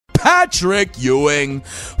Patrick Ewing,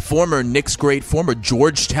 former Knicks great, former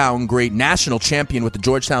Georgetown great, national champion with the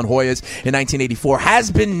Georgetown Hoyas in 1984, has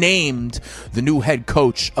been named the new head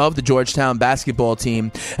coach of the Georgetown basketball team.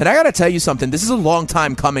 And I got to tell you something, this is a long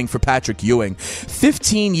time coming for Patrick Ewing.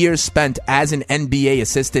 15 years spent as an NBA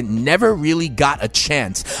assistant, never really got a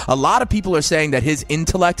chance. A lot of people are saying that his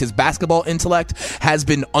intellect, his basketball intellect, has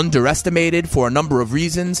been underestimated for a number of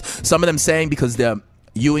reasons. Some of them saying because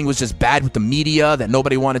Ewing was just bad with the media, that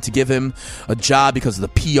nobody wanted to give him a job because of the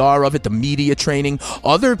PR of it, the media training.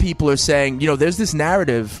 Other people are saying, there's this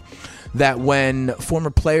narrative that when former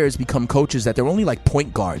players become coaches, that they're only like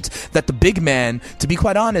point guards, that the big man, to be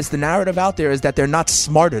quite honest, the narrative out there is that they're not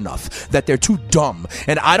smart enough, that they're too dumb.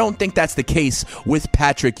 And I don't think that's the case with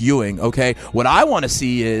Patrick Ewing, okay? What I want to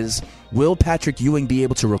see is, will Patrick Ewing be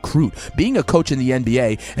able to recruit? Being a coach in the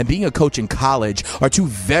NBA and being a coach in college are two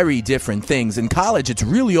very different things. In college, it's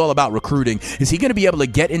really all about recruiting. Is he going to be able to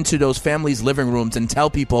get into those families' living rooms and tell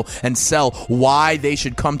people and sell why they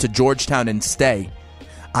should come to Georgetown and stay?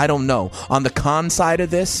 I don't know. On the con side of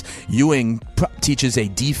this, Ewing teaches a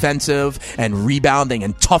defensive and rebounding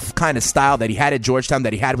and tough kind of style that he had at Georgetown,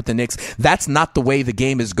 that he had with the Knicks. That's not the way the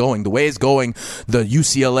game is going. The way it's going, the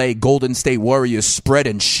UCLA Golden State Warriors spread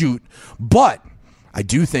and shoot. But I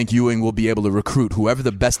do think Ewing will be able to recruit whoever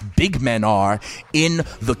the best big men are in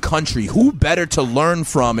the country. Who better to learn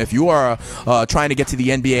from if you are trying to get to the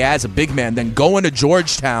NBA as a big man than going to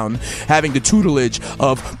Georgetown, having the tutelage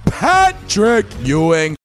of Patrick Ewing.